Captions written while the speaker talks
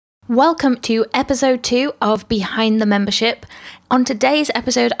Welcome to episode 2 of Behind the Membership. On today's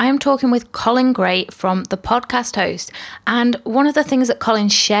episode, I am talking with Colin Gray from The Podcast Host. And one of the things that Colin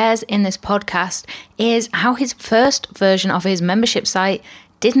shares in this podcast is how his first version of his membership site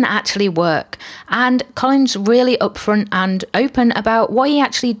didn't actually work. And Colin's really upfront and open about what he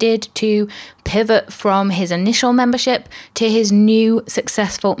actually did to pivot from his initial membership to his new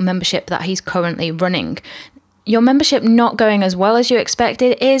successful membership that he's currently running. Your membership not going as well as you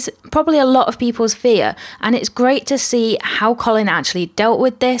expected is probably a lot of people's fear, and it's great to see how Colin actually dealt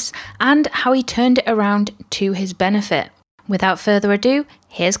with this and how he turned it around to his benefit. Without further ado,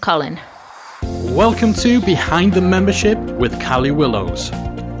 here's Colin. Welcome to Behind the Membership with Callie Willows.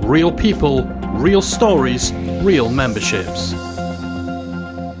 Real people, real stories, real memberships.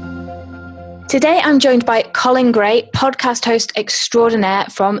 Today, I'm joined by Colin Gray, podcast host extraordinaire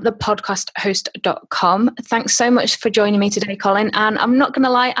from thepodcasthost.com. Thanks so much for joining me today, Colin. And I'm not going to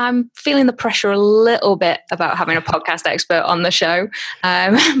lie, I'm feeling the pressure a little bit about having a podcast expert on the show.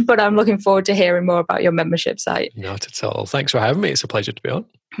 But I'm looking forward to hearing more about your membership site. Not at all. Thanks for having me. It's a pleasure to be on.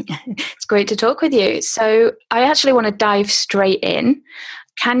 It's great to talk with you. So I actually want to dive straight in.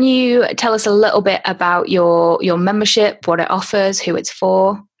 Can you tell us a little bit about your membership, what it offers, who it's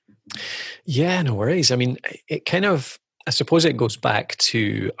for? Yeah, no worries. I mean, I suppose it goes back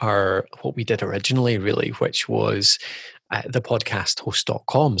to what we did originally, really, which was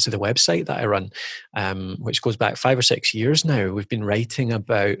thepodcasthost.com, so the website that I run, which goes back 5 or 6 years now. We've been writing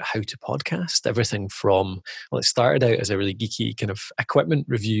about how to podcast, everything from, it started out as a really geeky kind of equipment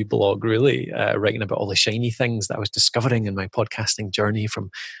review blog, really, writing about all the shiny things that I was discovering in my podcasting journey,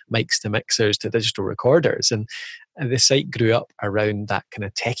 from mics to mixers to digital recorders. And the site grew up around that kind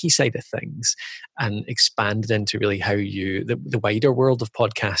of techie side of things and expanded into really how the wider world of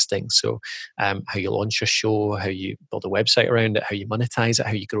podcasting. So how you launch a show, how you build a website around it, how you monetize it,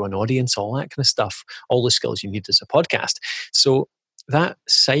 how you grow an audience, all that kind of stuff, all the skills you need as a podcast. So that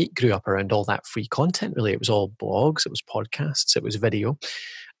site grew up around all that free content, really. It was all blogs, it was podcasts, it was video.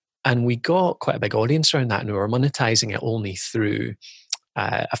 And we got quite a big audience around that, and we were monetizing it only through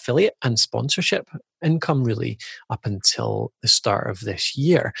affiliate and sponsorship income, really, up until the start of this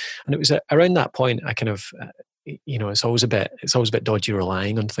year. And it was around that point I kind of it's always a bit dodgy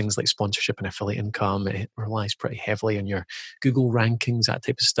relying on things like sponsorship and affiliate income. It relies pretty heavily on your Google rankings, that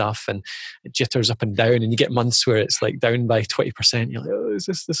type of stuff, and it jitters up and down, and you get months where it's like down by 20%. You're like, oh, is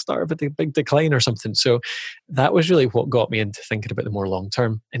this the start of a big decline or something? So that was really what got me into thinking about the more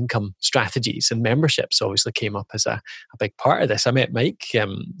long-term income strategies, and memberships obviously came up as a big part of this. I met Mike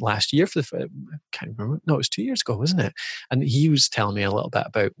last year I can't remember. No, it was 2 years ago, wasn't it? And he was telling me a little bit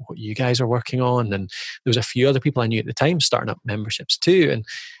about what you guys are working on, and there was a few other people I knew at the time starting up memberships too. And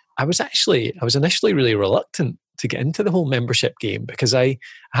I was initially really reluctant to get into the whole membership game, because I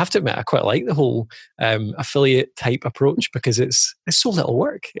have to admit I quite like the whole affiliate type approach, because it's so little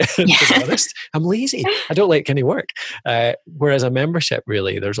work. To be honest, I'm lazy. I don't like any work. Whereas a membership,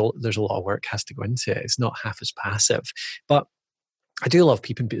 really, there's a lot of work has to go into it. It's not half as passive, but I do love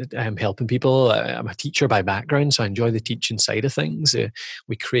helping people. I'm a teacher by background, so I enjoy the teaching side of things.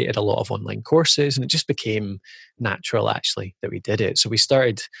 We created a lot of online courses, and it just became natural, actually, that we did it. So we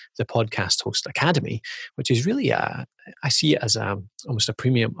started the Podcast Host Academy, which is really I see it as almost a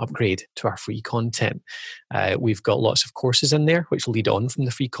premium upgrade to our free content. We've got lots of courses in there which lead on from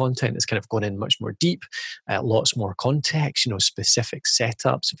the free content. It's kind of gone in much more deep, lots more context, specific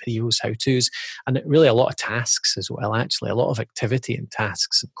setups, videos, how-tos, and really a lot of tasks as well, actually, a lot of activity and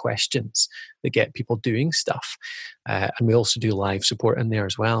tasks and questions that get people doing stuff. And we also do live support in there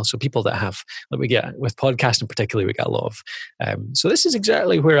as well. So people that have, we get with podcasting particularly, we get a lot of, so this is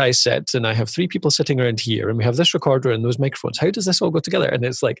exactly where I sit, and I have 3 people sitting around here, and we have this recorder and those microphones. How does this all go together? And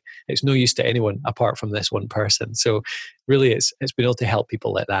it's like, it's no use to anyone apart from this one person. So really it's been able to help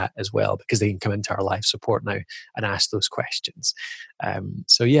people like that as well, because they can come into our live support now and ask those questions.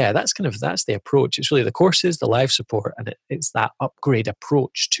 So yeah, that's the approach. It's really the courses, the live support, and it's that upgrade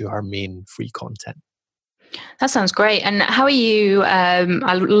approach to our main free content. That sounds great. And how are you? I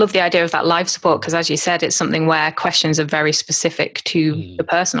love the idea of that live support, because as you said, it's something where questions are very specific to the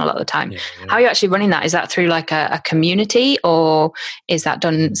person a lot of the time. Yeah. How are you actually running that? Is that through like a community, or is that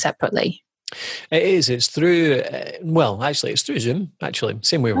done separately? It is. It's through, it's through Zoom, actually.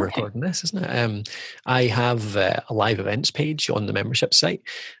 Same way we're Okay. recording this, isn't it? I have a live events page on the membership site.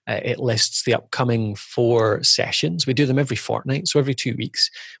 It lists the upcoming 4 sessions. We do them every fortnight. So every 2 weeks,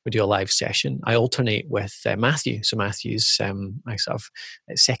 we do a live session. I alternate with Matthew. So Matthew's my sort of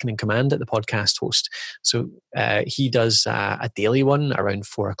second in command at the podcast host. So he does a daily one around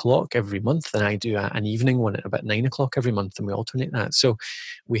 4 o'clock every month. And I do an evening one at about 9 o'clock every month. And we alternate that. So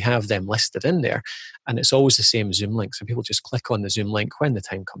we have them listed in there, and it's always the same Zoom link. So people just click on the Zoom link when the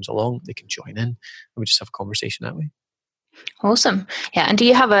time comes along, they can join in, and we just have a conversation that way. Awesome. Yeah. And do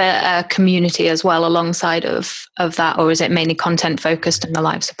you have a community as well alongside of that, or is it mainly content focused in the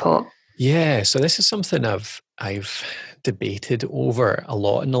live support? Yeah. So this is something I've debated over a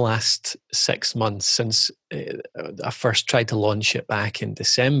lot in the last 6 months since I first tried to launch it back in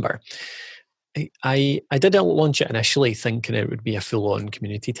December. I did launch it initially thinking it would be a full-on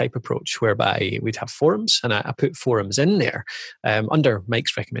community type approach whereby we'd have forums, and I put forums in there under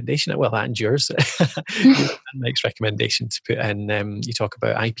Mike's recommendation, and yours, Mike's recommendation to put in, you talk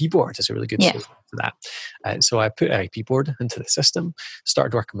about IP board is a really good solution to that. So I put IP board into the system,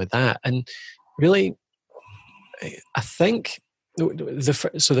 started working with that, and really, I think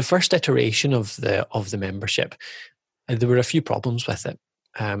the first iteration of the membership, there were a few problems with it.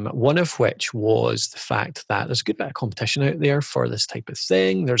 One of which was the fact that there's a good bit of competition out there for this type of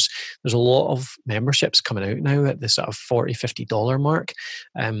thing. There's a lot of memberships coming out now at the sort of $40, $50 mark.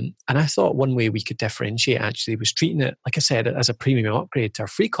 And I thought one way we could differentiate actually was treating it, like I said, as a premium upgrade to our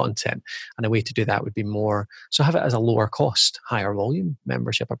free content. And a way to do that would be so have it as a lower cost, higher volume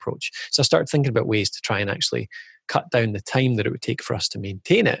membership approach. So I started thinking about ways to try and actually cut down the time that it would take for us to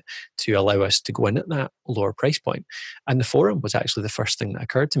maintain it to allow us to go in at that lower price point. And the forum was actually the first thing that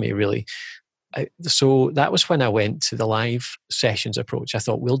occurred to me, really. So that was when I went to the live sessions approach. I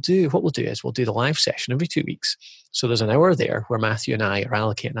thought we'll do the live session every 2 weeks. So there's an hour there where Matthew and I are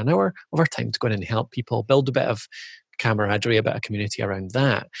allocating an hour of our time to go in and help people build a bit of camaraderie, a bit of community around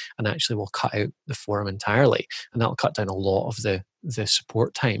that, and actually we'll cut out the forum entirely, and that'll cut down a lot of the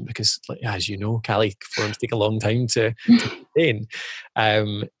support time, because as you know, Callie, forums take a long time to maintain,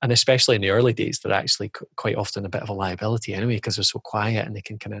 and especially in the early days they're actually quite often a bit of a liability anyway, because they're so quiet and they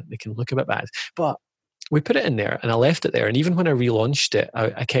can look a bit bad. But we put it in there and I left it there, and even when I relaunched it,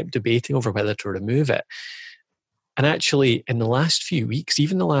 I kept debating over whether to remove it. And actually, in the last few weeks,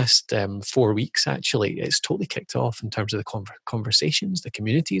 even the last 4 weeks, actually, it's totally kicked off in terms of the conversations, the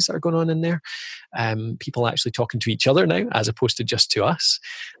communities that are going on in there. People actually talking to each other now, as opposed to just to us.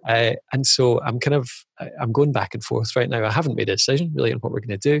 And so I'm going back and forth right now. I haven't made a decision really on what we're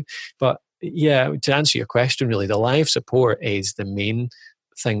going to do. But yeah, to answer your question, really, the live support is the main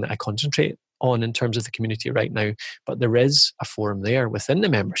thing that I concentrate on in terms of the community right now. But there is a forum there within the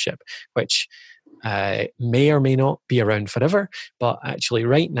membership, which may or may not be around forever, but actually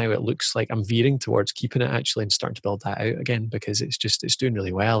right now it looks like I'm veering towards keeping it actually and starting to build that out again, because it's doing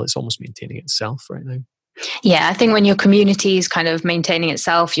really well. It's almost maintaining itself right now. Yeah, I think when your community is kind of maintaining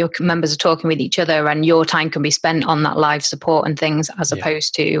itself, your members are talking with each other, and your time can be spent on that live support and things as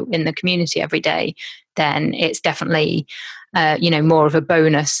opposed to in the community every day, then it's definitely more of a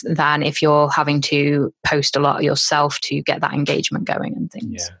bonus than if you're having to post a lot yourself to get that engagement going and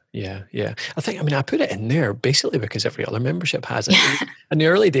things. Yeah. I put it in there basically because every other membership has it. In the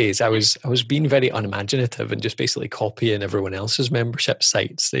early days, I was being very unimaginative and just basically copying everyone else's membership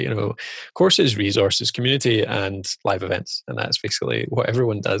sites. Courses, resources, community, and live events, and that's basically what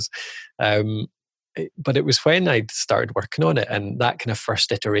everyone does. But it was when I started working on it, and that kind of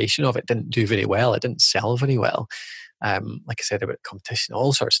first iteration of it didn't do very well. It didn't sell very well. Like I said, about competition,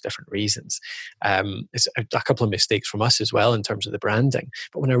 all sorts of different reasons. It's a couple of mistakes from us as well in terms of the branding.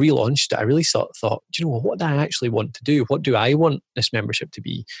 But when I relaunched it, I really thought, do you know what do I actually want to do? What do I want this membership to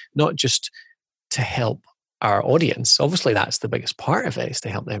be? Not just to help our audience. Obviously, that's the biggest part of it, is to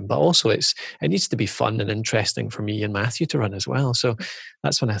help them. But also, it needs to be fun and interesting for me and Matthew to run as well. So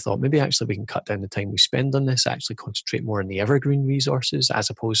that's when I thought maybe actually we can cut down the time we spend on this, actually concentrate more on the evergreen resources as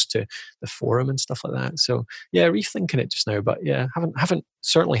opposed to the forum and stuff like that. So yeah, rethinking it just now. But yeah,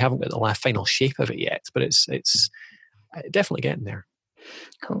 certainly haven't got the final shape of it yet. But it's definitely getting there.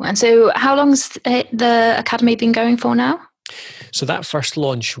 Cool. And so, how long's the Academy been going for now? So that first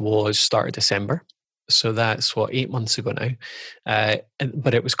launch was started December. So that's 8 months ago now.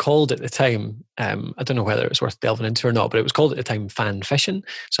 But it was called at the time, I don't know whether it's worth delving into or not, but it was called at the time Fan Fishing.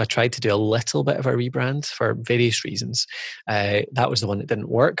 So I tried to do a little bit of a rebrand for various reasons. That was the one that didn't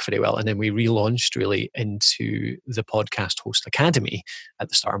work very well. And then we relaunched really into the Podcast Host Academy at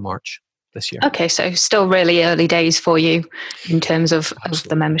the start of March. this year. Okay, so still really early days for you in terms of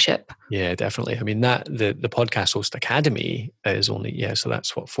the membership. Yeah, definitely. I mean, that the Podcast Host Academy is only, so that's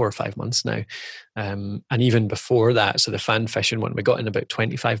 4 or 5 months now. And even before that, so the fan fishing one, we got in about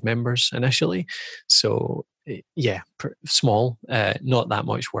 25 members initially. So small, not that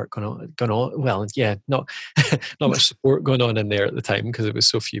much work going on. Well, not much support going on in there at the time because it was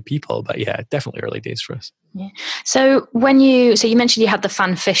so few people. But yeah, definitely early days for us. Yeah. So you mentioned you had the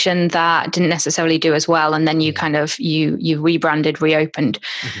fan fishing that didn't necessarily do as well, and then you kind of you rebranded, reopened.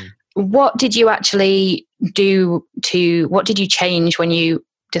 Mm-hmm. What did you actually do what did you change when you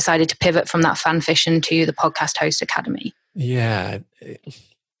decided to pivot from that fan fishing to the Podcast Host Academy? Yeah.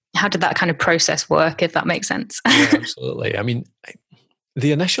 How did that kind of process work, if that makes sense? Yeah, absolutely. I mean,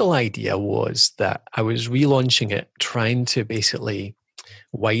 the initial idea was that I was relaunching it, trying to basically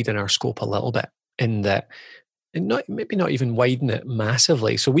widen our scope a little bit, in that, maybe not even widen it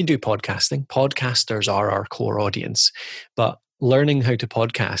massively. So we do podcasting. Podcasters are our core audience, but learning how to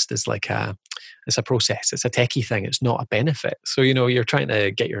podcast is it's a process. It's a techie thing. It's not a benefit. So, you're trying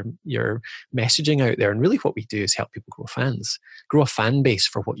to get your messaging out there. And really what we do is help people grow a fan base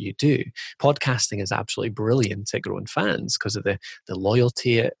for what you do. Podcasting is absolutely brilliant at growing fans because of the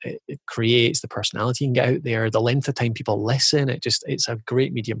loyalty it creates, the personality you can get out there, the length of time people listen. It's a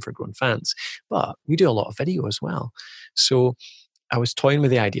great medium for growing fans. But we do a lot of video as well. So I was toying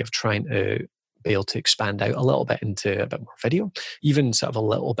with the idea of trying to be able to expand out a little bit into a bit more video, even sort of a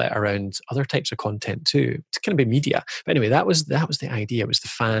little bit around other types of content too, to kind of be media. But anyway, that was the idea. It was the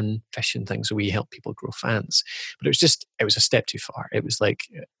fan fishing thing. So we help people grow fans, but it was a step too far. It was like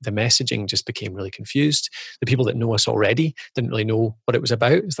the messaging just became really confused. The people that know us already didn't really know what it was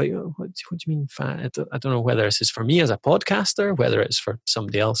about. It's like, what do you mean fan? I don't know whether this is for me as a podcaster, whether it's for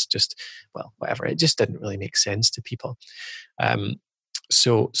somebody else, whatever. It just didn't really make sense to people.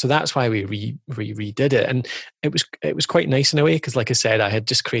 So that's why we redid it, and it was quite nice in a way because, like I said, I had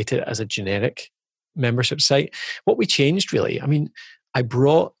just created it as a generic membership site. What we changed, really, I mean, I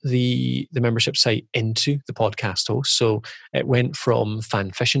brought the membership site into the Podcast Host, so it went from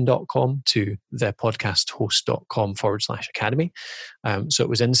fanfishing.com to the podcasthost.com/academy. So it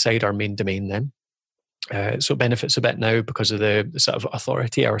was inside our main domain then. So it benefits a bit now because of the sort of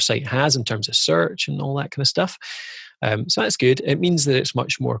authority our site has in terms of search and all that kind of stuff. So that's good. It means that it's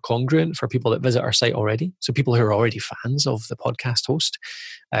much more congruent for people that visit our site already. So people who are already fans of the Podcast Host,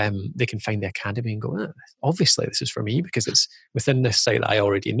 they can find the Academy and go, obviously this is for me because it's within this site that I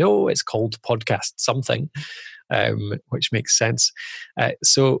already know. It's called Podcast something, which makes sense.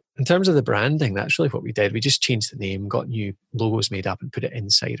 So in terms of the branding, that's really what we did. We just changed the name, got new logos made up and put it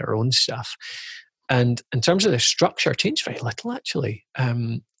inside our own stuff. And in terms of the structure, changed very little, actually.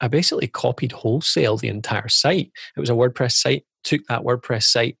 I basically copied wholesale the entire site. It was a WordPress site, took that WordPress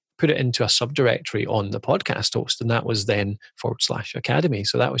site, put it into a subdirectory on the Podcast Host, and that was then /academy.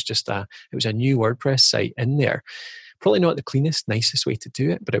 So that was it was a new WordPress site in there. Probably not the cleanest, nicest way to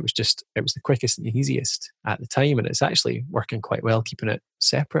do it, but it was the quickest and easiest at the time. And it's actually working quite well, keeping it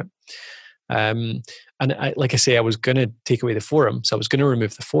separate. And like I say, I was going to take away the forum. So I was going to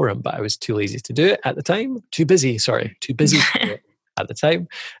remove the forum, but I was too lazy to do it at the time. Too busy to do it at the time.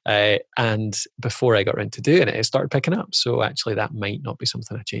 And before I got around to doing it, it started picking up. So actually that might not be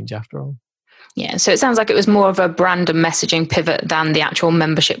something I change after all. Yeah, so it sounds like it was more of a brand and messaging pivot than the actual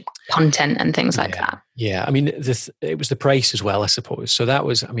membership content and things like that. Yeah, I mean, it was the price as well, I suppose. So that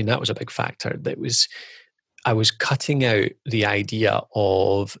was a big factor. I was cutting out the idea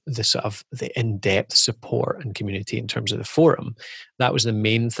of the in-depth support and community in terms of the forum. That was the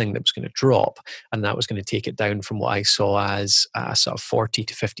main thing that was going to drop, and that was going to take it down from what I saw as a sort of $40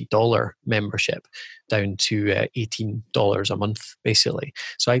 to $50 membership down to $18 a month, basically.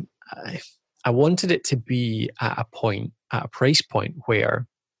 So I wanted it to be at a price point where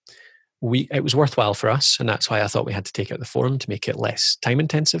it was worthwhile for us, and that's why I thought we had to take out the forum to make it less time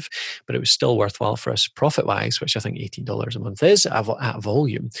intensive, but it was still worthwhile for us profit-wise, which I think $18 a month is at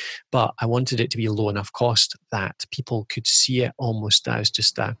volume. But I wanted it to be a low enough cost that people could see it almost as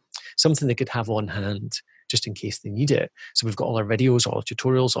just something they could have on hand just in case they need it. So we've got all our videos, all our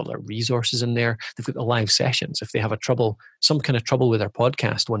tutorials, all our resources in there. They've got the live sessions. If they have some kind of trouble with their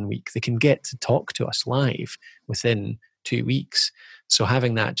podcast one week, they can get to talk to us live within 2 weeks. So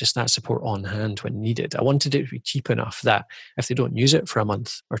having that support on hand when needed. I wanted it to be cheap enough that if they don't use it for a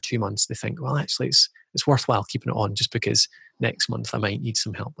month or 2 months, they think, well, actually it's worthwhile keeping it on just because next month I might need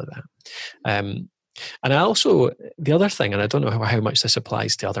some help with that. And I also, the other thing, and I don't know how much this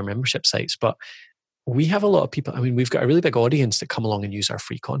applies to other membership sites, but we have a lot of people, we've got a really big audience that come along and use our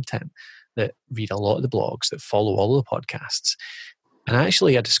free content, that read a lot of the blogs, that follow all of the podcasts. And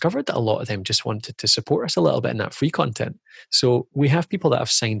actually, I discovered that a lot of them just wanted to support us a little bit in that free content. So we have people that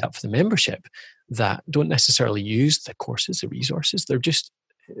have signed up for the membership that don't necessarily use the courses, the resources.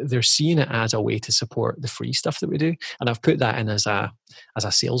 They're seeing it as a way to support the free stuff that we do. And I've put that in as a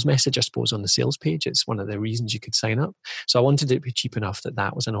sales message, I suppose, on the sales page. It's one of the reasons you could sign up. So I wanted it to be cheap enough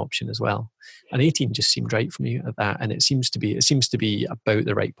that was an option as well. And 18 just seemed right for me at that. And it seems to be about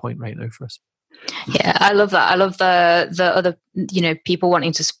the right point right now for us. Yeah, I love that. I love the other, people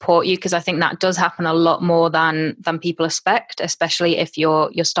wanting to support you, because I think that does happen a lot more than people expect, especially if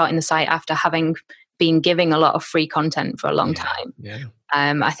you're starting the site after having been giving a lot of free content for a long time. Yeah.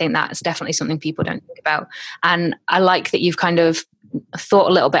 I think that's definitely something people don't think about. And I like that you've kind of thought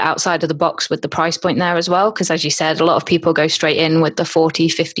a little bit outside of the box with the price point there as well, because as you said, a lot of people go straight in with the $40,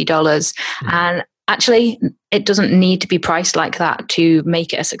 $50. And actually, it doesn't need to be priced like that to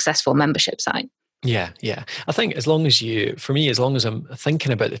make it a successful membership site. Yeah. I think as long as I'm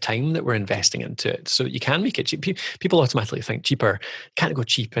thinking about the time that we're investing into it, so you can make it cheap. People automatically think cheaper, can't go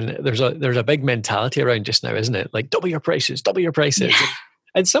cheap. And there's a big mentality around just now, isn't it? Like double your prices. Yeah.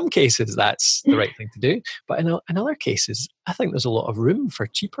 In some cases, that's the right thing to do. But in other cases, I think there's a lot of room for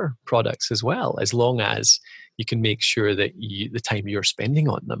cheaper products as well, as long as you can make sure that the time you're spending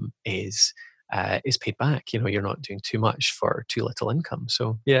on them is paid back. You're not doing too much for too little income.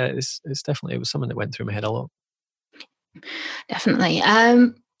 So yeah, it was something that went through my head a lot. Definitely.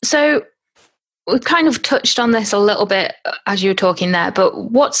 So we've kind of touched on this a little bit as you were talking there, but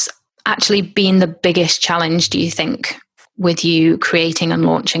what's actually been the biggest challenge, do you think, with you creating and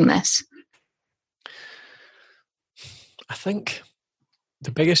launching this? I think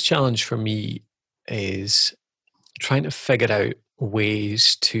the biggest challenge for me is trying to figure out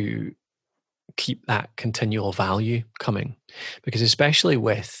ways to keep that continual value coming, because especially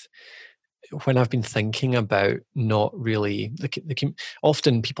when I've been thinking about not really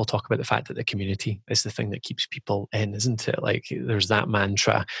often people talk about the fact that the community is the thing that keeps people in, isn't it? Like there's that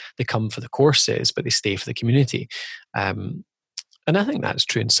mantra, they come for the courses but they stay for the community, and I think that's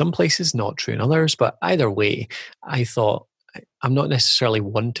true in some places, not true in others. But either way, I thought, I'm not necessarily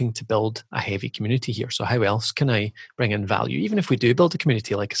wanting to build a heavy community here. So how else can I bring in value? Even if we do build a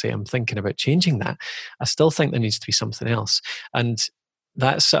community, like I say, I'm thinking about changing that. I still think there needs to be something else. And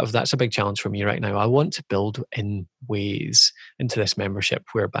that's a big challenge for me right now. I want to build in ways into this membership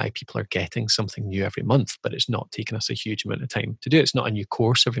whereby people are getting something new every month, but it's not taking us a huge amount of time to do it. It's not a new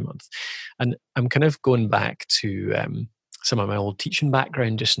course every month. And I'm kind of going back to some of my old teaching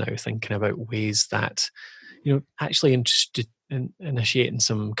background just now, thinking about ways that actually interested in initiating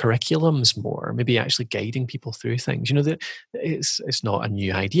some curriculums more, maybe actually guiding people through things. That it's not a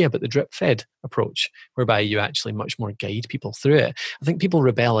new idea, but the drip fed approach, whereby you actually much more guide people through it. I think people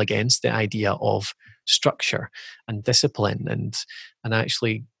rebel against the idea of structure and discipline and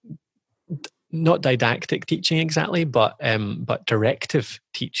actually not didactic teaching exactly, but directive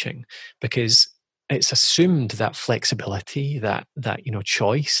teaching, because it's assumed that flexibility, that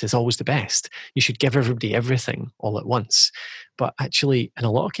choice is always the best. You should give everybody everything all at once. But actually, in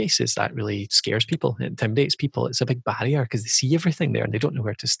a lot of cases, that really scares people. It intimidates people. It's a big barrier because they see everything there and they don't know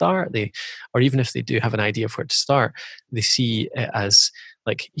where to start. Or even if they do have an idea of where to start, they see it as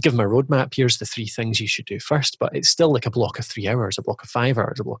like, you give them a roadmap, here's the 3 things you should do first, but it's still like a block of 3 hours, a block of 5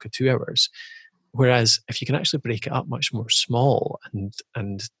 hours, a block of 2 hours. Whereas if you can actually break it up much more small and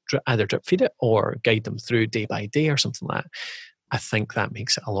either drip feed it or guide them through day by day or something like that, I think that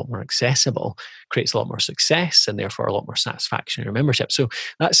makes it a lot more accessible, creates a lot more success, and therefore a lot more satisfaction in your membership. So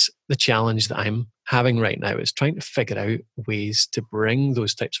that's the challenge that I'm having right now, is trying to figure out ways to bring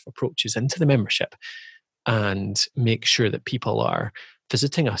those types of approaches into the membership and make sure that people are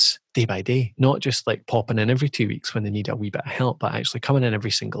visiting us day by day, not just like popping in every 2 weeks when they need a wee bit of help, but actually coming in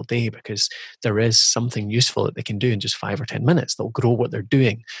every single day, because there is something useful that they can do in just 5 or 10 minutes. They'll grow what they're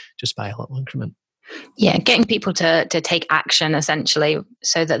doing just by a little increment. Yeah, getting people to take action essentially,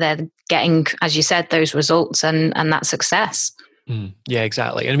 so that they're getting, as you said, those results and that success. Yeah,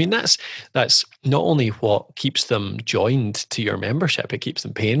 exactly. And I mean, that's not only what keeps them joined to your membership, it keeps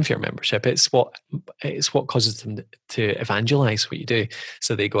them paying for your membership. It's what causes them to evangelize what you do,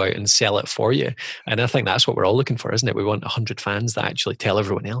 so they go out and sell it for you. And I think that's what we're all looking for, isn't it? We want 100 fans that actually tell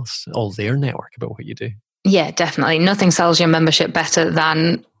everyone else, all their network, about what you do. Yeah, definitely. Nothing sells your membership better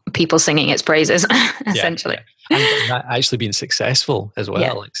than people singing its praises, essentially. Yeah. And that actually being successful as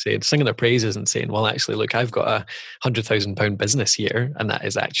well, like saying, singing their praises and saying, well, actually, look, I've got a £100,000 business here, and that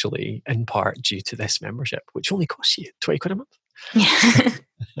is actually in part due to this membership, which only costs you £20 a month. Yeah.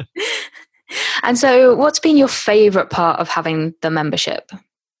 And so what's been your favourite part of having the membership?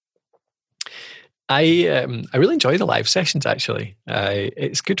 I really enjoy the live sessions, actually.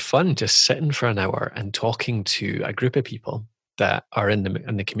 It's good fun just sitting for an hour and talking to a group of people that are in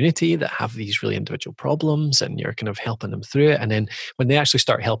the community that have these really individual problems, and you're kind of helping them through it. And then when they actually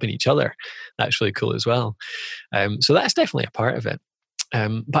start helping each other, that's really cool as well. So that's definitely a part of it.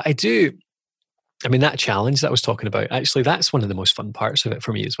 But that challenge that I was talking about, actually, that's one of the most fun parts of it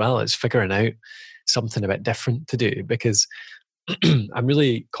for me as well, is figuring out something a bit different to do, because I'm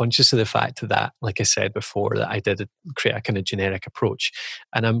really conscious of the fact that, like I said before, that I did create a kind of generic approach.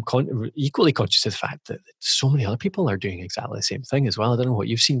 And I'm equally conscious of the fact that so many other people are doing exactly the same thing as well. I don't know what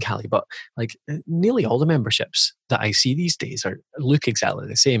you've seen, Callie, but like nearly all the memberships that I see these days look exactly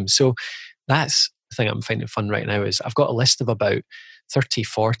the same. So that's the thing I'm finding fun right now, is I've got a list of about 30,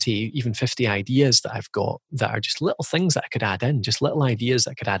 40, even 50 ideas that I've got that are just little things that I could add in, just little ideas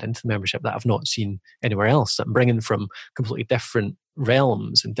that I could add into the membership that I've not seen anywhere else, that I'm bringing from completely different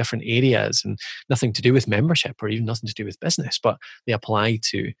realms and different areas, and nothing to do with membership or even nothing to do with business, but they apply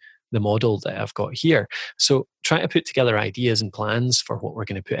to the model that I've got here. So trying to put together ideas and plans for what we're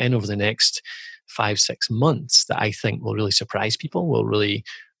going to put in over the next 5-6 months that I think will really surprise people, will really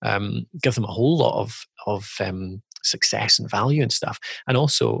give them a whole lot of success and value and stuff, and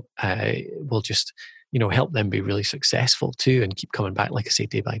also will just help them be really successful too, and keep coming back, like I say,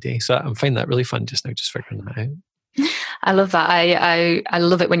 day by day. So I'm finding that really fun just now, just figuring that out. I love that. I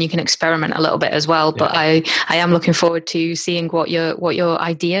love it when you can experiment a little bit as well. But I am looking forward to seeing what your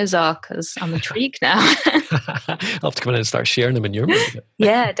ideas are, because I'm intrigued now. I'll have to come in and start sharing them in your market.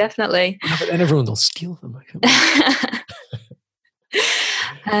 Yeah, definitely. But then everyone will steal them.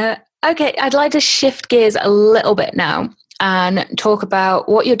 Okay, I'd like to shift gears a little bit now and talk about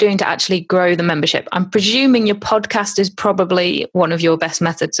what you're doing to actually grow the membership. I'm presuming your podcast is probably one of your best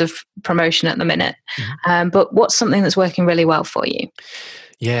methods of promotion at the minute. Mm-hmm. But what's something that's working really well for you?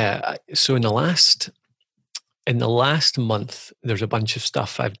 Yeah, so in the last month, there's a bunch of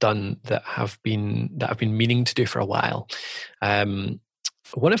stuff I've done that I've been meaning to do for a while.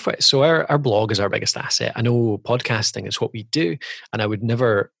 One of which, so our blog is our biggest asset. I know podcasting is what we do, and I would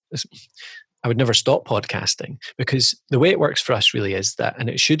never stop podcasting, because the way it works for us really is that, and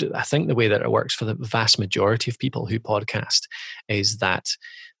it should, I think the way that it works for the vast majority of people who podcast is that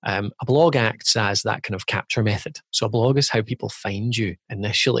a blog acts as that kind of capture method. So a blog is how people find you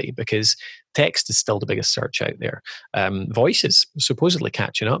initially, because text is still the biggest search out there. Voice is supposedly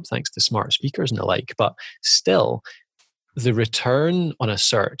catching up thanks to smart speakers and the like, but still, the return on a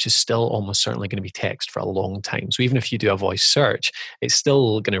search is still almost certainly going to be text for a long time. So even if you do a voice search, it's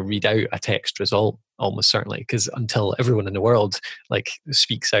still going to read out a text result almost certainly, because until everyone in the world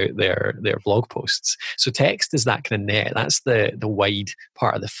speaks out their blog posts. So text is that kind of net. That's the wide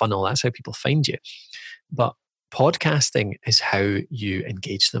part of the funnel. That's how people find you. But podcasting is how you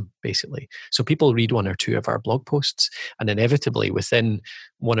engage them, basically. So people read one or two of our blog posts, and inevitably within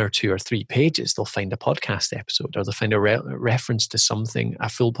 1 or 2 or 3 pages, they'll find a podcast episode, or they'll find a reference to something, a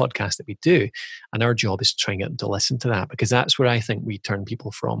full podcast that we do. And our job is to try and get them to listen to that, because that's where I think we turn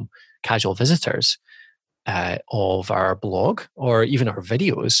people from casual visitors of our blog or even our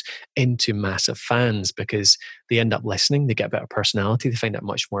videos into massive fans, because they end up listening, they get a bit of personality, they find out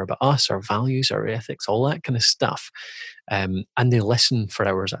much more about us, our values, our ethics, all that kind of stuff, and they listen for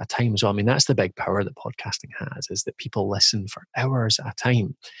hours at a time. So I mean, that's the big power that podcasting has, is that people listen for hours at a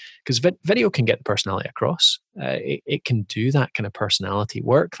time, because video can get the personality across. It can do that kind of personality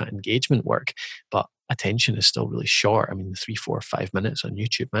work, that engagement work, but attention is still really short. I mean, 3, 4, 5 minutes on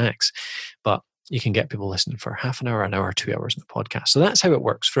YouTube max, but you can get people listening for half an hour, 2 hours in the podcast. So that's how it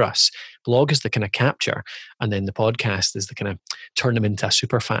works for us. Blog is the kind of capture, and then the podcast is the kind of turn them into a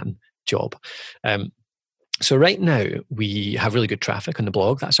super fan job. So right now we have really good traffic on the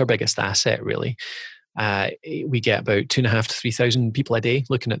blog. That's our biggest asset, really. We get about 2,500 to 3,000 people a day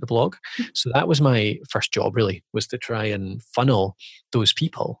looking at the blog. So that was my first job, really, was to try and funnel those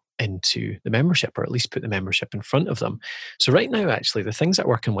people into the membership, or at least put the membership in front of them. So right now, actually, the things that are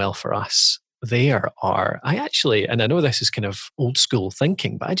working well for us there are, and I know this is kind of old school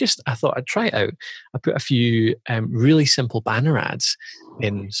thinking, but I thought I'd try it out. I put a few really simple banner ads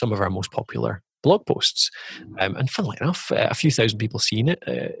in some of our most popular blog posts, and funnily enough, a few thousand people seeing it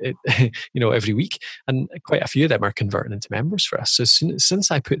every week, and quite a few of them are converting into members for us. So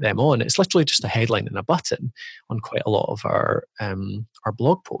since I put them on, it's literally just a headline and a button on quite a lot of our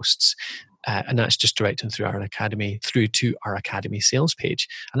blog posts. And that's just directing through to our academy sales page,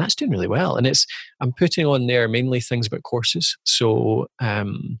 and that's doing really well. And I'm putting on there mainly things about courses. So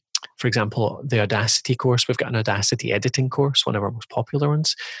for example, the Audacity course, we've got an Audacity editing course, one of our most popular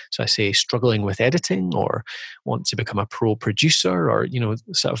ones. So I say struggling with editing or want to become a pro producer, or,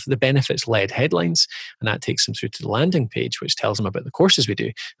 sort of the benefits-led headlines. And that takes them through to the landing page, which tells them about the courses we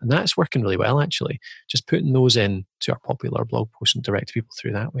do. And that's working really well, actually. Just putting those in to our popular blog post and direct people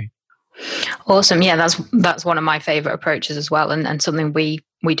through that way. Awesome. Yeah, that's one of my favorite approaches as well, and something we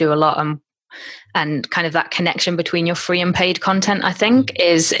do a lot. And kind of that connection between your free and paid content, I think,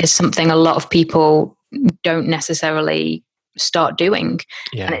 is something a lot of people don't necessarily start doing.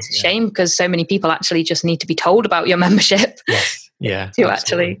 Yeah, and it's a shame, because so many people actually just need to be told about your membership. Yes. Yeah, to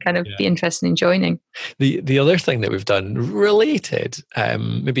actually kind of be interested in joining. The other thing that we've done related,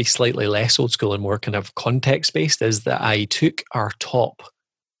 maybe slightly less old school and more kind of context based, is that I took our top.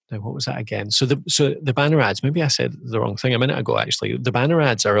 Now, what was that again? So the banner ads. Maybe I said the wrong thing a minute ago. Actually, the banner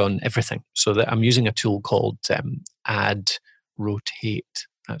ads are on everything. So that I'm using a tool called Ad Rotate.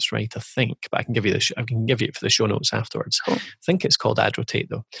 That's right, I think. But I can give you it for the show notes afterwards. Cool. I think it's called Ad Rotate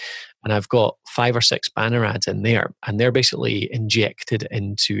though. And I've got 5 or 6 banner ads in there, and they're basically injected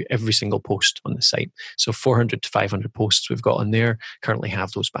into every single post on the site. So 400 to 500 posts we've got on there currently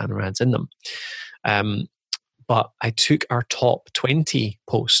have those banner ads in them. But I took our top 20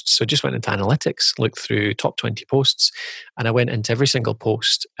 posts. So just went into analytics, looked through top 20 posts, and I went into every single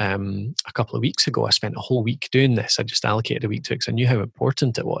post a couple of weeks ago. I spent a whole week doing this. I just allocated a week to it because I knew how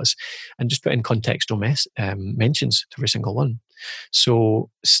important it was, and just put in contextual mentions to every single one. So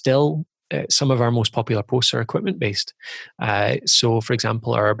still, some of our most popular posts are equipment based. So for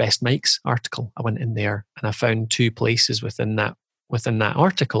example, our best mics article, I went in there and I found 2 places within that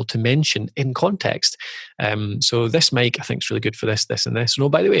article to mention in context. So this mic I think is really good for this, this and this.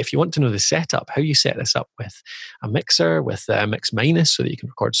 And by the way, if you want to know the setup, how you set this up with a mixer, with a Mix Minus so that you can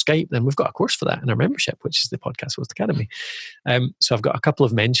record Skype, then we've got a course for that in our membership, which is the Podcast Host Academy. So I've got a couple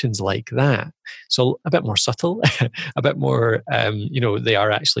of mentions like that. So a bit more subtle, a bit more, they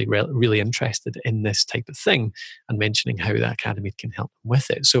are actually really interested in this type of thing and mentioning how the Academy can help them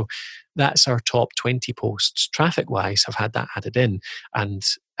with it. So that's our top 20 posts traffic-wise. I've had that added in, and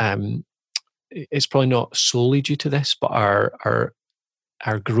it's probably not solely due to this, but our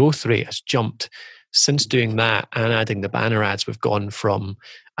growth rate has jumped since doing that and adding the banner ads. We've gone from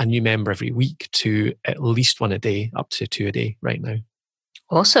a new member every week to at least 1 a day, up to 2 a day right now.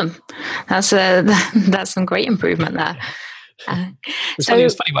 Awesome. That's some great improvement there. It's funny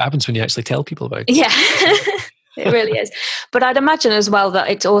what happens when you actually tell people about it. Yeah. It really is. But I'd imagine as well that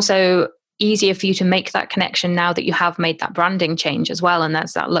it's also easier for you to make that connection now that you have made that branding change as well. And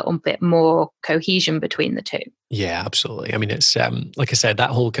that's that little bit more cohesion between the two. Yeah, absolutely. I mean, it's like I said, that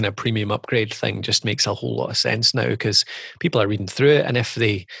whole kind of premium upgrade thing just makes a whole lot of sense now, because people are reading through it. And if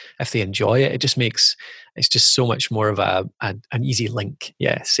they enjoy it, it's just so much more of an easy link.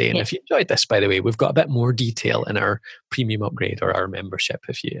 Yeah, saying, if you enjoyed this, by the way, we've got a bit more detail in our premium upgrade or our membership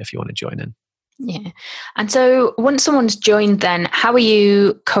if you want to join in. Yeah. And so once someone's joined, then how are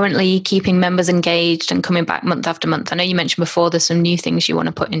you currently keeping members engaged and coming back month after month? I know you mentioned before there's some new things you want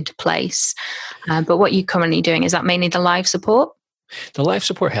to put into place, but what are you currently doing? Is that mainly the live support? The live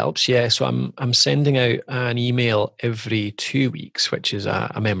support helps, yeah. So I'm sending out an email every 2 weeks, which is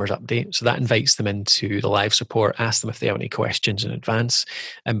a members update. So that invites them into the live support, asks them if they have any questions in advance,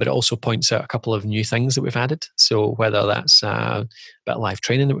 but it also points out a couple of new things that we've added. So whether that's a bit of live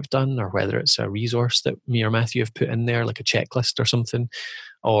training that we've done, or whether it's a resource that me or Matthew have put in there, like a checklist or something,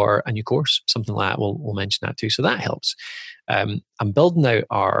 or a new course, something like that, we'll mention that too. So that helps. I'm building out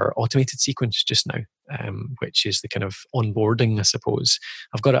our automated sequence just now, which is the kind of onboarding, I suppose.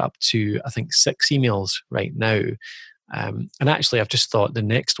 I've got it up to, I think, 6 emails right now. And actually, I've just thought the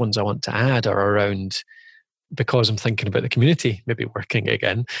next ones I want to add are around, because I'm thinking about the community maybe working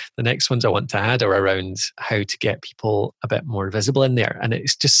again, the next ones I want to add are around how to get people a bit more visible in there. And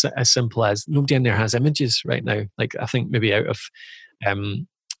it's just as simple as nobody in there has images right now. Like, I think maybe out of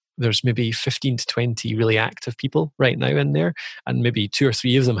there's maybe 15 to 20 really active people right now in there, and maybe 2 or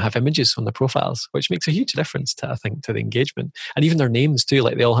 3 of them have images on their profiles, which makes a huge difference to the engagement. And even their names too,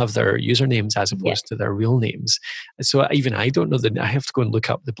 like they all have their usernames as opposed to their real names. So even I don't know I have to go and look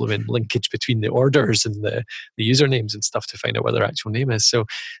up the blooming linkage between the orders and the usernames and stuff to find out what their actual name is.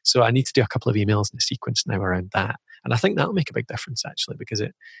 So I need to do a couple of emails in a sequence now around that. And I think that'll make a big difference actually, because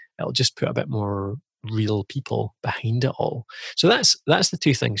it'll just put a bit more real people behind it all. So that's the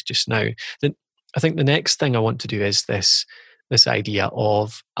 2 things just now. Then I think the next thing I want to do is this idea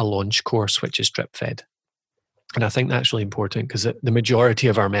of a launch course which is drip fed. And I think that's really important because the majority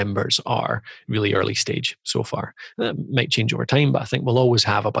of our members are really early stage so far. That might change over time, but I think we'll always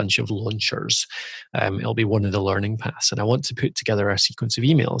have a bunch of launchers. It'll be one of the learning paths. And I want to put together a sequence of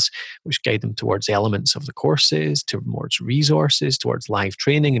emails which guide them towards elements of the courses, towards resources, towards live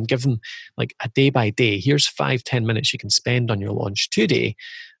training, and give them like a day by day. Here's 5-10 minutes you can spend on your launch today.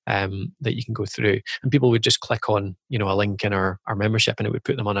 That you can go through, and people would just click on, a link in our membership, and it would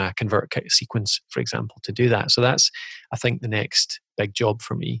put them on a ConvertKit sequence, for example, to do that. So that's, I think, the next big job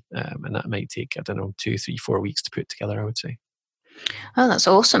for me, and that might take 2, 3, 4 weeks to put together, I would say. Oh, that's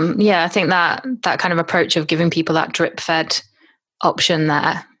awesome. Yeah, I think that kind of approach of giving people that drip-fed option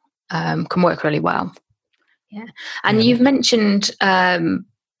there can work really well. Yeah, and you've mentioned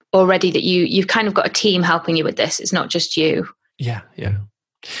already that you've kind of got a team helping you with this. It's not just you. Yeah.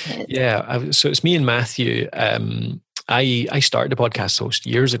 So it's me and Matthew. I started a podcast host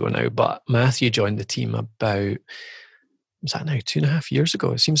years ago now, but Matthew joined the team about, was that now 2.5 years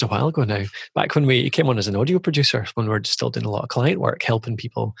ago? It seems a while ago now. Back when he came on as an audio producer, when we were still doing a lot of client work, helping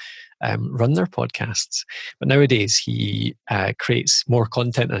people run their podcasts. But nowadays he creates more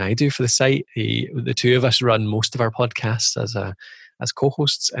content than I do for the site. The two of us run most of our podcasts as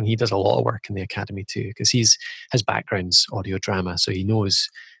co-hosts, and he does a lot of work in the academy too, because his background's audio drama, so he knows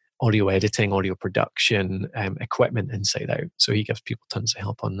audio editing, audio production, equipment inside out. So he gives people tons of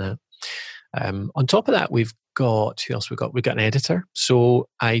help on that. On top of that, we've got, who else we've got? We've got an editor. So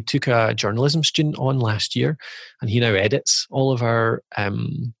I took a journalism student on last year, and he now edits all of our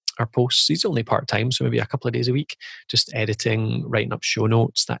posts. He's only part-time, so maybe a couple of days a week, just editing, writing up show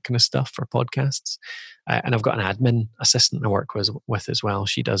notes, that kind of stuff for podcasts. And I've got an admin assistant I work with as well.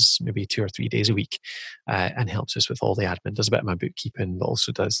 She does maybe 2 or 3 days a week and helps us with all the admin, does a bit of my bookkeeping, but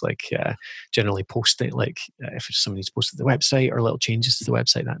also does generally posting, if somebody's posted to the website or little changes to the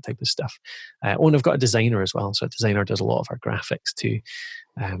website, that type of stuff. And I've got a designer as well. So a designer does a lot of our graphics too.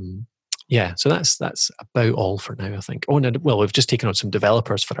 So that's about all for now, I think. We've just taken on some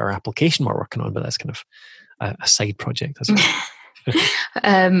developers for our application we're working on, but that's kind of a side project, isn't it?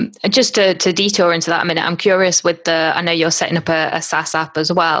 Just to detour into that a minute, I'm curious I know you're setting up a SaaS app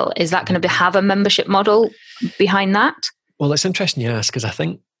as well. Is that going to have a membership model behind that? Well, it's interesting you ask, because I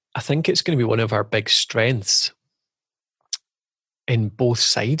think it's going to be one of our big strengths in both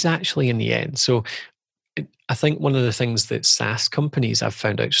sides, actually, in the end. So I think one of the things that SaaS companies I've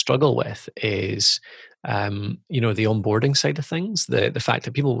found out struggle with is, the onboarding side of things. The fact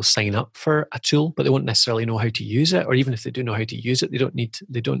that people will sign up for a tool, but they won't necessarily know how to use it, or even if they do know how to use it,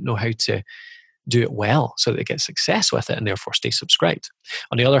 they don't know how to do it well so that they get success with it and therefore stay subscribed.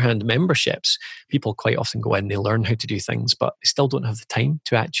 On the other hand, memberships, people quite often go in, they learn how to do things, but they still don't have the time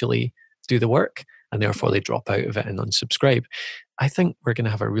to actually do the work, and therefore they drop out of it and unsubscribe. I think we're going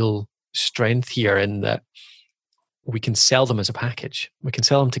to have a real strength here in that we can sell them as a package. We can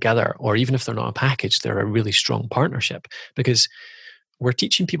sell them together, or even if they're not a package, they're a really strong partnership, because we're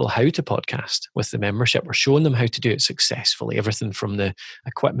teaching people how to podcast with the membership. We're showing them how to do it successfully, everything from the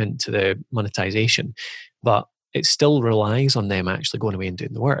equipment to the monetization, but it still relies on them actually going away and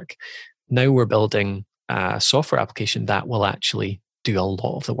doing the work. Now we're building a software application that will actually do a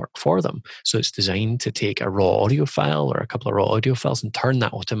lot of the work for them. So it's designed to take a raw audio file or a couple of raw audio files and turn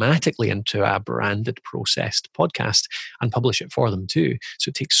that automatically into a branded, processed podcast and publish it for them too. So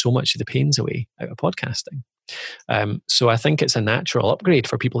it takes so much of the pains away out of podcasting. So I think it's a natural upgrade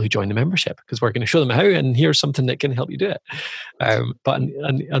for people who join the membership, because we're going to show them how, and here's something that can help you do it. But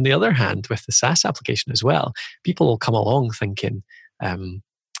on the other hand, with the SaaS application as well, people will come along thinking,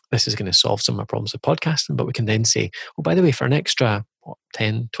 this is going to solve some of my problems with podcasting, but we can then say, oh, by the way, for an extra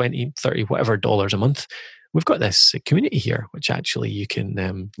 10, 20, 30, whatever dollars a month, we've got this community here, which actually you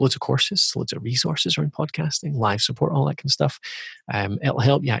can, loads of courses, loads of resources around podcasting, live support, all that kind of stuff. It'll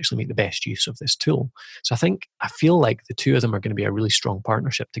help you actually make the best use of this tool. So I feel like the two of them are going to be a really strong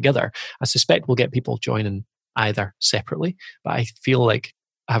partnership together. I suspect we'll get people joining either separately, but I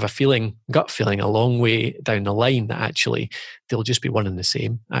have a gut feeling a long way down the line that actually they'll just be one and the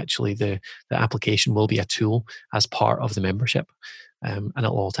same. Actually, the application will be a tool as part of the membership, and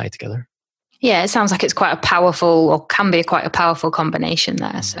it'll all tie together. Yeah, it sounds like it's quite a powerful, or can be quite a powerful combination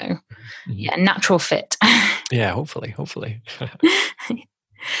there. So, yeah, natural fit. Yeah, hopefully.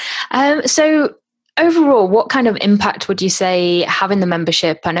 So overall, what kind of impact would you say having the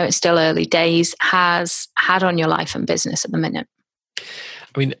membership, I know it's still early days, has had on your life and business at the minute?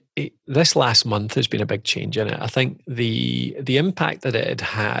 I mean, this last month has been a big change in it. I think the impact that it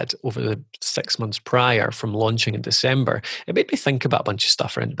had over the 6 months prior from launching in December, it made me think about a bunch of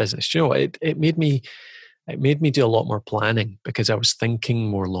stuff around the business. You know, it made me it made me do a lot more planning because I was thinking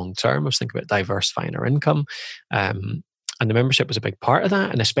more long term. I was thinking about diversifying our income. And the membership was a big part of that.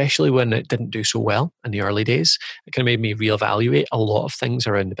 And especially when it didn't do so well in the early days, it kind of made me reevaluate a lot of things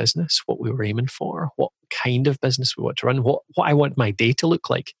around the business, what we were aiming for, what kind of business we want to run, what I want my day to look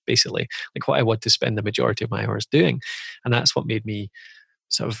like, basically, like what I want to spend the majority of my hours doing. And that's what made me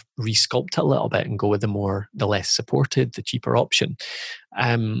sort of resculpt it a little bit and go with the less supported, the cheaper option.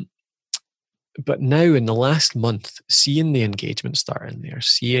 But now in the last month, seeing the engagement start in there,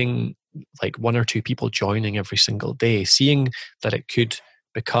 seeing like 1 or 2 people joining every single day, seeing that it could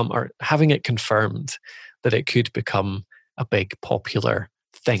become, or having it confirmed that it could become a big popular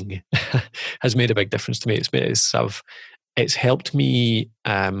thing has made a big difference to me. It's helped me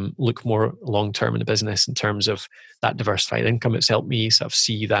look more long term in the business in terms of that diversified income. It's helped me sort of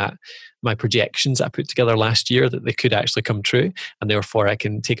see that my projections I put together last year, that they could actually come true, and therefore I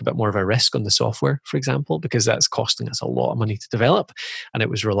can take a bit more of a risk on the software, for example, because that's costing us a lot of money to develop, and it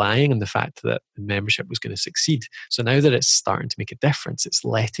was relying on the fact that the membership was going to succeed. So now that it's starting to make a difference, it's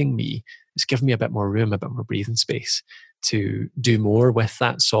giving me a bit more room, a bit more breathing space to do more with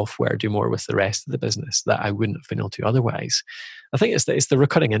that software, do more with the rest of the business that I wouldn't have been able to otherwise. I think it's the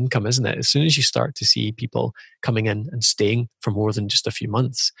recurring income, isn't it? As soon as you start to see people coming in and staying for more than just a few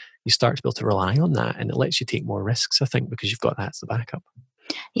months, you start to be able to rely on that, and it lets you take more risks, I think, because you've got that as the backup.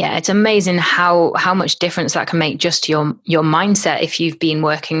 Yeah, it's amazing how much difference that can make just to your mindset if you've been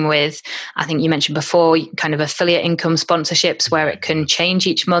working with, I think you mentioned before, kind of affiliate income sponsorships where it can change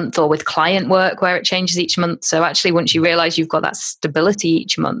each month, or with client work where it changes each month. So actually, once you realize you've got that stability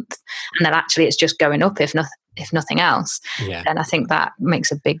each month, and that actually it's just going up if nothing else, then I think that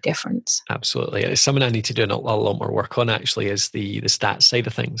makes a big difference. Absolutely. It's something I need to do a lot more work on, actually, is the stats side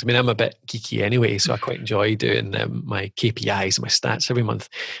of things. I mean, I'm a bit geeky anyway, so I quite enjoy doing my KPIs and my stats every month,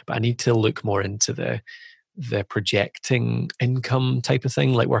 but I need to look more into the projecting income type of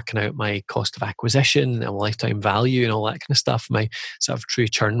thing, like working out my cost of acquisition and lifetime value and all that kind of stuff, my sort of true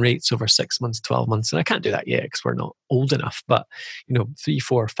churn rates over 6 months, 12 months. And I can't do that yet because we're not old enough, but 3,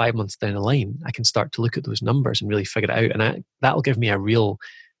 4, 5 months down the line, I can start to look at those numbers and really figure it out. And that'll give me a real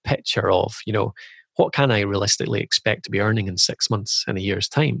picture of, what can I realistically expect to be earning in 6 months and a year's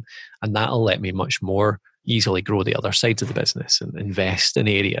time? And that'll let me much more easily grow the other sides of the business and invest in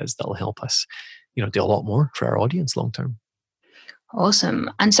areas that'll help us do a lot more for our audience long term. Awesome.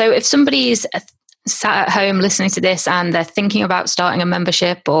 And so if somebody's sat at home listening to this and they're thinking about starting a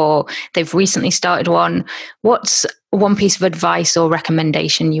membership, or they've recently started one, what's one piece of advice or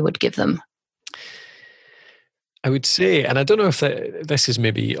recommendation you would give them? I would say, and I don't know if this is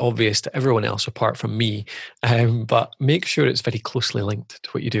maybe obvious to everyone else apart from me, but make sure it's very closely linked to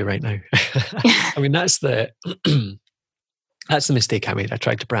what you do right now. I mean, that's the mistake I made. I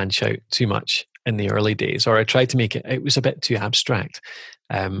tried to branch out too much in the early days, or I tried to make it was a bit too abstract.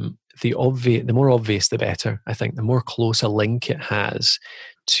 The more obvious, the better. I think the more close a link it has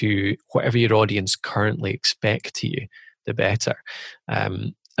to whatever your audience currently expect to you, the better.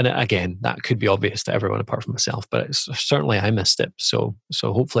 And again, that could be obvious to everyone apart from myself, but certainly I missed it. So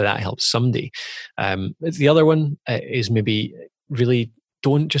hopefully that helps somebody. The other one is maybe really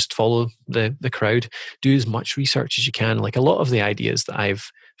don't just follow the crowd. Do as much research as you can. Like a lot of the ideas that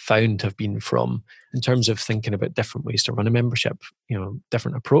I've found have been from, in terms of thinking about different ways to run a membership,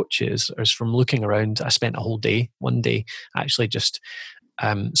 different approaches, is from looking around. I spent a whole day, one day, actually just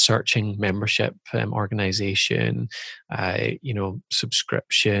searching membership organization,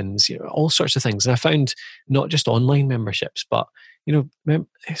 subscriptions, all sorts of things. And I found not just online memberships, but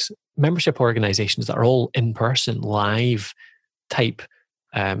membership organizations that are all in-person, live type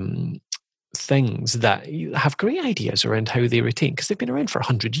things that have great ideas around how they retain, because they've been around for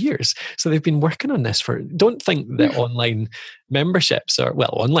 100 years. So they've been working on this don't think that online memberships are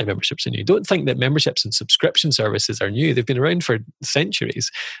new. Don't think that memberships and subscription services are new. They've been around for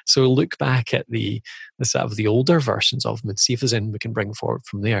centuries. So look back at the sort of the older versions of them and see if there's anything we can bring forward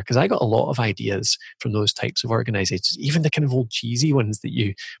from there. Because I got a lot of ideas from those types of organizations, even the kind of old cheesy ones that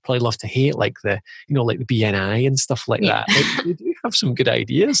you probably love to hate, like the BNI and stuff like that. They do have some good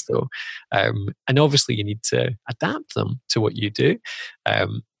ideas though. And obviously you need to adapt them to what you do.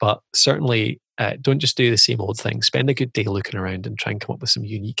 But certainly don't just do the same old thing. Spend a good day looking around and try and come up with some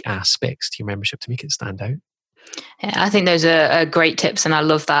unique aspects to your membership to make it stand out. Yeah, I think those are great tips. And I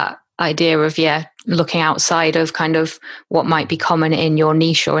love that idea of, looking outside of kind of what might be common in your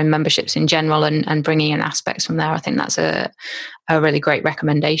niche or in memberships in general, and bringing in aspects from there. I think that's a really great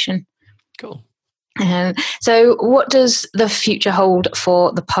recommendation. Cool. So what does the future hold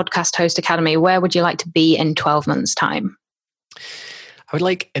for the Podcast Host Academy? Where would you like to be in 12 months' time? I would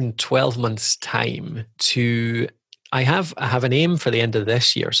like in 12 months' time to... I have an aim for the end of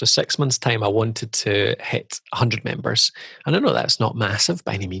this year. So 6 months' time, I wanted to hit 100 members. And I know that's not massive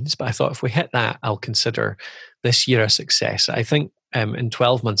by any means, but I thought if we hit that, I'll consider this year a success. I think in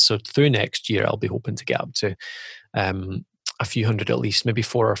 12 months, so through next year, I'll be hoping to get up to a few hundred at least, maybe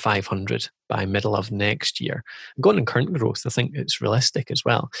 400 or 500 by middle of next year. Going in current growth, I think it's realistic as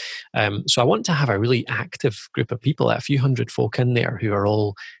well. So I want to have a really active group of people, a few hundred folk in there who are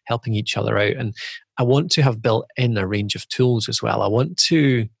all helping each other out. And I want to have built in a range of tools as well. I want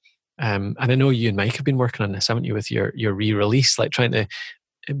to, and I know you and Mike have been working on this, haven't you, with your re-release, like trying to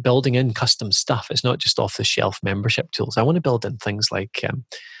building in custom stuff. It's not just off the shelf membership tools. I want to build in things like,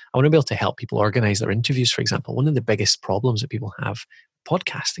 I want to be able to help people organize their interviews, for example. One of the biggest problems that people have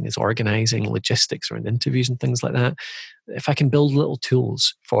podcasting is organizing logistics around interviews and things like that. If I can build little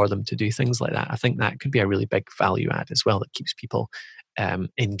tools for them to do things like that, I think that could be a really big value add as well that keeps people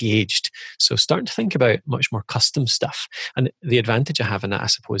engaged. So starting to think about much more custom stuff. And the advantage I have in that, I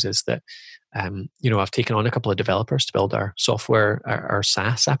suppose, is that I've taken on a couple of developers to build our software, our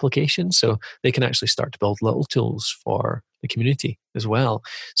SaaS application, so they can actually start to build little tools for the community as well.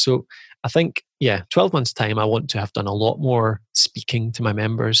 So I think, 12 months' time, I want to have done a lot more speaking to my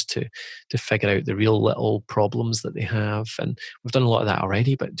members to figure out the real little problems that they have. And we've done a lot of that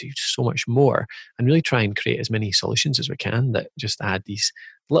already, but do so much more and really try and create as many solutions as we can that just add these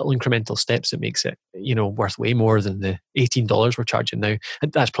little incremental steps that makes it, worth way more than the $18 we're charging now.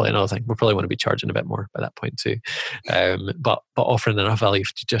 And that's probably another thing. We'll probably want to be charging a bit more by that point too. But offering enough value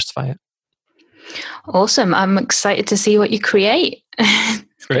to justify it. Awesome. I'm excited to see what you create.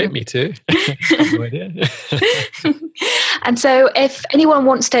 Great, me too. I have no idea. And so if anyone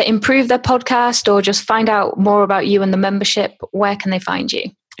wants to improve their podcast or just find out more about you and the membership, where can they find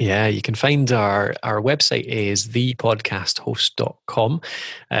you? Yeah, you can find our website is thepodcasthost.com,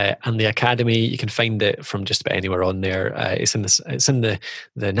 and the Academy, you can find it from just about anywhere on there. It's in the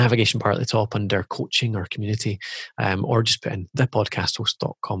navigation part at the top under coaching or community, or just put in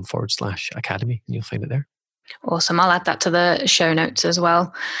thepodcasthost.com/academy and you'll find it there. Awesome. I'll add that to the show notes as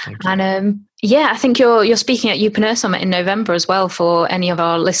well. And I think you're speaking at Youpreneur Summit in November as well for any of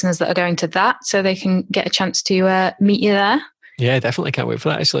our listeners that are going to that, so they can get a chance to meet you there. Yeah, definitely can't wait for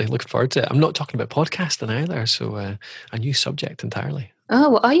that, actually. Looking forward to it. I'm not talking about podcasting either, so a new subject entirely. Oh,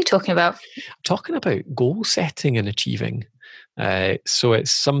 what are you talking about? I'm talking about goal setting and achieving. So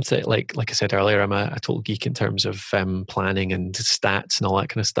it's something like I said earlier, I'm a total geek in terms of planning and stats and all that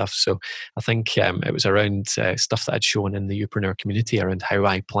kind of stuff. So I think it was around stuff that I'd shown in the Youpreneur community around how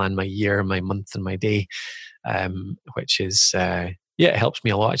I plan my year, my month and my day, which is... it helps me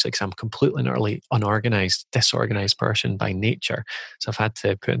a lot, actually, because I'm completely and utterly unorganized, disorganized person by nature. So I've had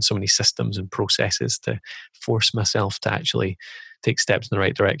to put in so many systems and processes to force myself to actually take steps in the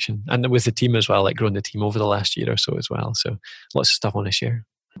right direction. And with the team as well, like growing the team over the last year or so as well. So lots of stuff I want to share.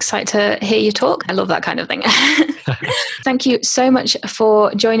 Excited to hear you talk. I love that kind of thing. Thank you so much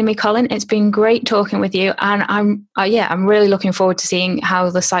for joining me, Colin. It's been great talking with you, and I'm really looking forward to seeing how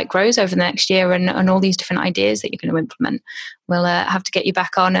the site grows over the next year and all these different ideas that you're going to implement. We'll have to get you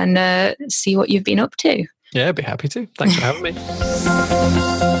back on and see what you've been up to. Yeah, I'd be happy to. Thanks for having me.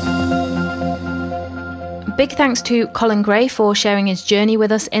 Big thanks to Colin Gray for sharing his journey with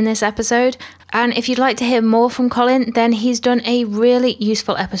us in this episode. And if you'd like to hear more from Colin, then he's done a really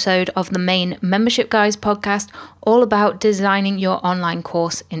useful episode of the main Membership Guys podcast all about designing your online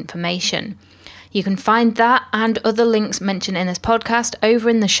course information. You can find that and other links mentioned in this podcast over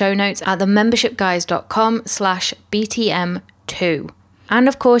in the show notes at themembershipguys.com/BTM2. And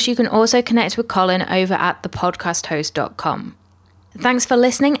of course, you can also connect with Colin over at thepodcasthost.com. Thanks for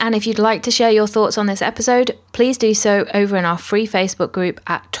listening, and if you'd like to share your thoughts on this episode, please do so over in our free Facebook group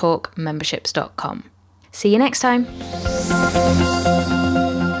at talkmemberships.com. See you next time.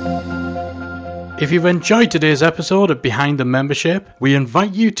 If you've enjoyed today's episode of Behind the Membership, we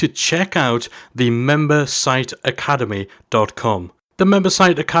invite you to check out the membersiteacademy.com. The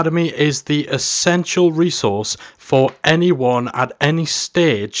Membersite Academy is the essential resource for anyone at any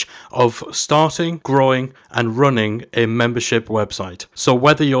stage of starting, growing, and running a membership website. So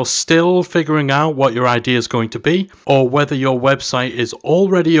whether you're still figuring out what your idea is going to be, or whether your website is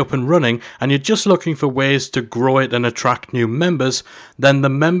already up and running and you're just looking for ways to grow it and attract new members, then the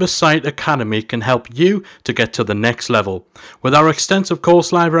Membersite Academy can help you to get to the next level. With our extensive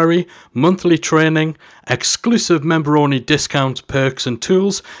course library, monthly training, exclusive member-only discounts, perks and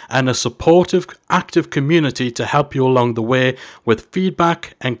tools, and a supportive, active community to help help you along the way with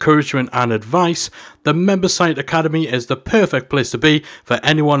feedback, encouragement and advice, the MemberSite Academy is the perfect place to be for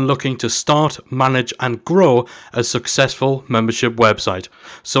anyone looking to start, manage and grow a successful membership website.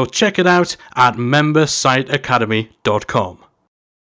 So check it out at membersiteacademy.com.